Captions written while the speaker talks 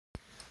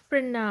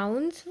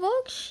Pronouns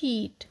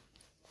Worksheet.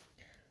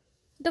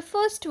 The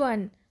first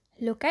one,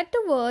 look at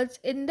the words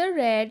in the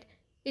red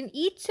in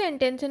each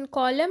sentence in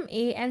column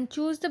A and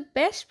choose the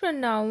best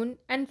pronoun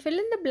and fill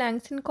in the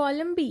blanks in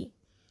column B.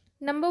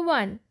 Number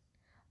 1.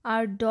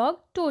 Our dog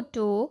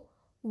Toto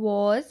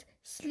was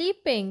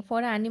sleeping.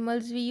 For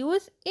animals we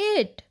use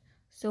it.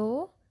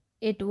 So,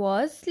 it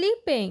was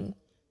sleeping.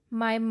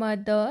 My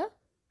mother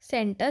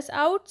sent us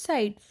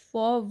outside.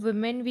 For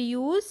women we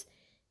use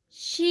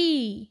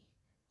she.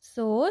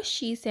 So,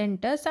 she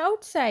sent us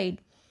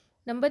outside.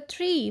 Number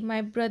 3.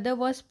 My brother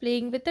was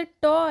playing with a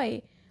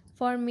toy.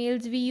 For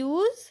males we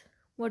use,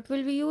 what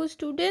will we use,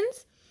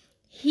 students?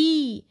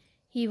 He.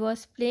 He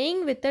was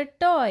playing with a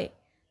toy.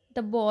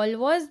 The ball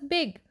was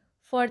big.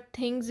 For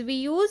things we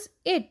use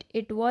it.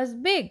 It was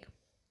big.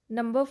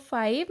 Number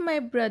 5. My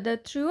brother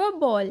threw a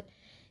ball.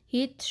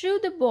 He threw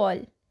the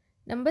ball.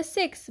 Number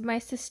 6. My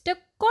sister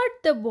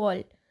caught the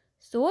ball.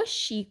 So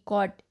she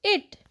caught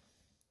it.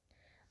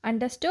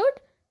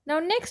 Understood? Now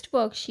next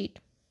worksheet.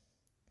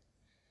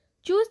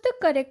 Choose the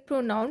correct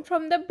pronoun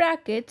from the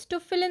brackets to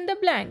fill in the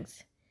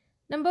blanks.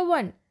 Number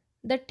 1.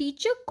 The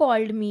teacher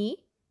called me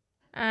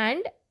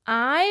and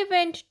I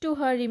went to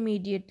her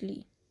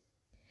immediately.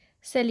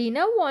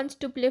 Selena wants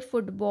to play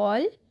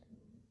football.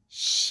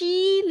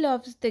 She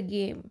loves the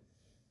game.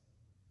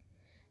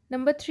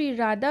 Number 3.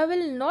 Radha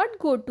will not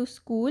go to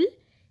school.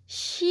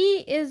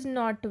 She is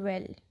not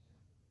well.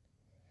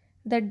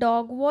 The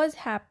dog was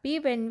happy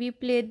when we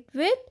played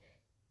with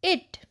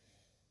it.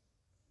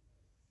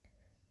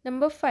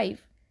 Number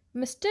 5.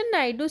 Mr.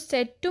 Naidu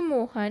said to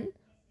Mohan,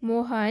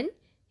 Mohan,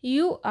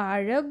 you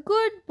are a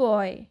good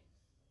boy.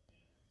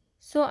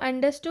 So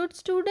understood,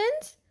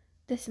 students?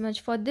 This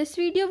much for this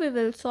video. We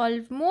will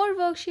solve more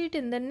worksheet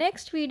in the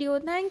next video.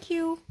 Thank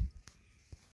you.